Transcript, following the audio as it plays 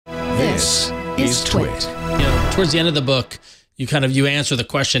This is TWiT. Towards the end of the book, you answer the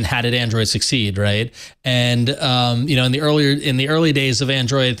question, how did Android succeed, right? And in the early days of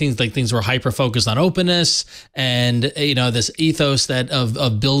Android, things were hyper focused on openness and this ethos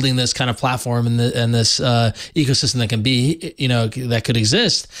of building this kind of platform and this ecosystem that can be that could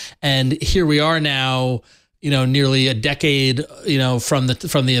exist. And here we are now, nearly a decade, from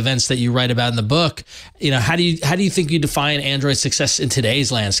the events that you write about in the book. How do you think you define Android success in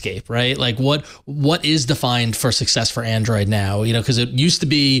today's landscape, right? Like what is defined for success for Android now? Because it used to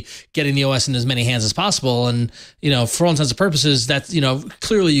be getting the OS in as many hands as possible, and for all intents and purposes, that's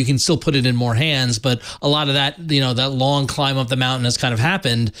clearly you can still put it in more hands, but a lot of that that long climb up the mountain has kind of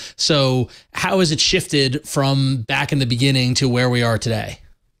happened. So how has it shifted from back in the beginning to where we are today?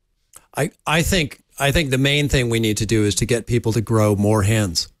 I think the main thing we need to do is to get people to grow more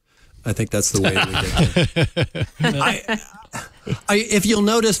hands. I think that's the way we get there. If you'll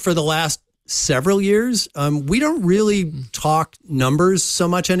notice, for the last several years, we don't really talk numbers so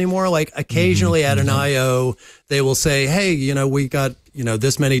much anymore. Like occasionally at an I/O, they will say, hey, we got,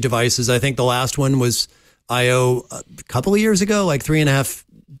 this many devices. I think the last one was I/O a couple of years ago, like 3.5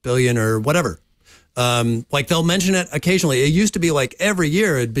 billion or whatever. Like they'll mention it occasionally. It used to be like every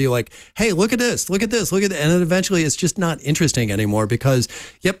year it'd be like, hey, look at this, look at this, look at that. And then eventually it's just not interesting anymore because,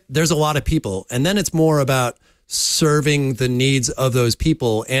 there's a lot of people. And then it's more about serving the needs of those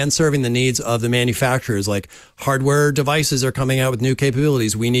people and serving the needs of the manufacturers. Like hardware devices are coming out with new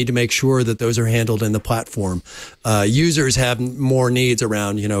capabilities. We need to make sure that those are handled in the platform. Users have more needs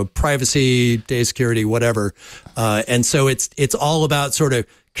around, privacy, data security, whatever. And so it's all about sort of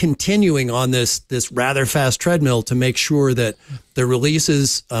continuing on this rather fast treadmill to make sure that the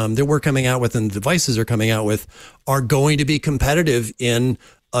releases that we're coming out with and the devices are coming out with are going to be competitive in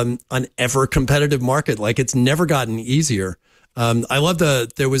an ever competitive market. Like it's never gotten easier. I love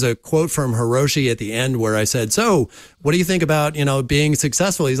there was a quote from Hiroshi at the end where I said, so what do you think about, being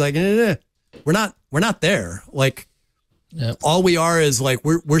successful? He's like, we're not there. Like all we are is like,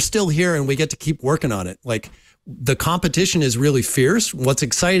 we're still here and we get to keep working on it. Like the competition is really fierce. What's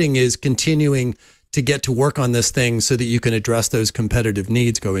exciting is continuing to get to work on this thing so that you can address those competitive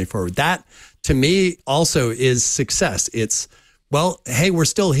needs going forward. That to me also is success. It's, well, hey, we're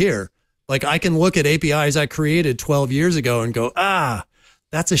still here. Like I can look at APIs I created 12 years ago and go,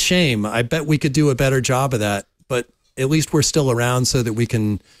 that's a shame. I bet we could do a better job of that, but at least we're still around so that we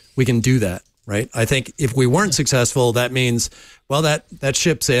can do that. Right. I think if we weren't successful, that means, well, that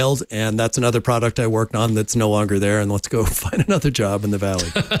ship sailed and that's another product I worked on that's no longer there. And let's go find another job in the Valley.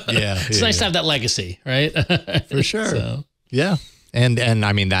 It's nice to have that legacy, right? For sure. So. Yeah. And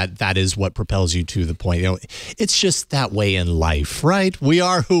I mean, that is what propels you to the point. It's just that way in life, right? We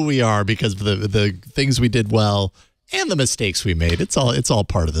are who we are because of the things we did well and the mistakes we made. It's all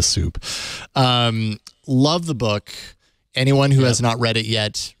part of the soup. Love the book. Anyone who has not read it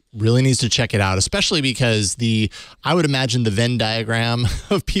yet really needs to check it out, especially because I would imagine the Venn diagram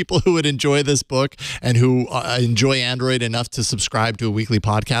of people who would enjoy this book and who enjoy Android enough to subscribe to a weekly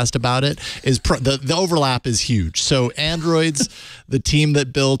podcast about it is the overlap is huge. So Android's the team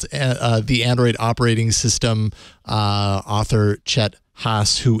that built the Android operating system, author Chet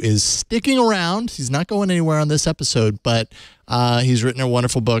Haase, who is sticking around. He's not going anywhere on this episode, but he's written a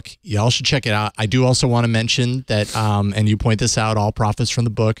wonderful book. Y'all should check it out. I do also want to mention that, and you point this out, all profits from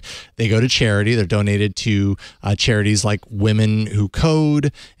the book, they go to charity. They're donated to charities like Women Who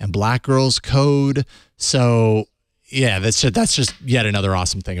Code and Black Girls Code. So yeah, that's just yet another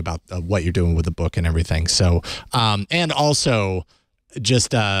awesome thing about what you're doing with the book and everything. So, and also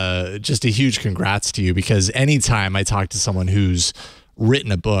just a huge congrats to you, because anytime I talk to someone who's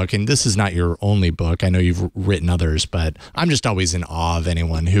written a book, and this is not your only book, I know you've written others, but I'm just always in awe of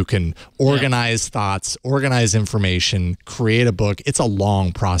anyone who can organize thoughts, organize information, create a book. It's a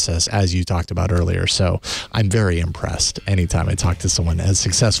long process, as you talked about earlier. So I'm very impressed anytime I talk to someone as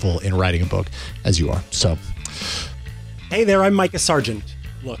successful in writing a book as you are. So, hey there, I'm Micah Sargent.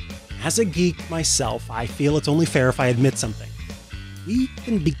 Look, as a geek myself, I feel it's only fair if I admit something. We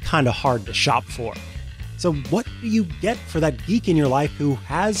can be kind of hard to shop for. So what do you get for that geek in your life who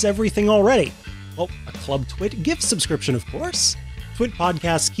has everything already? Well, a Club TWiT gift subscription, of course. TWiT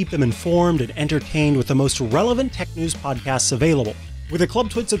podcasts keep them informed and entertained with the most relevant tech news podcasts available. With a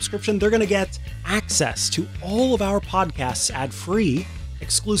Club TWiT subscription, they're going to get access to all of our podcasts ad-free,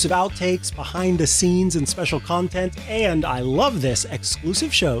 exclusive outtakes, behind the scenes and special content, and I love this,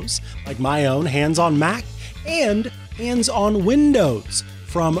 exclusive shows like my own Hands on Mac and Hands on Windows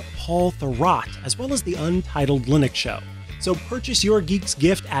from Paul Thurrott, as well as the Untitled Linux Show. So purchase your geek's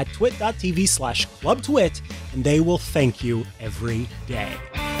gift at twit.tv/clubtwit, and they will thank you every day.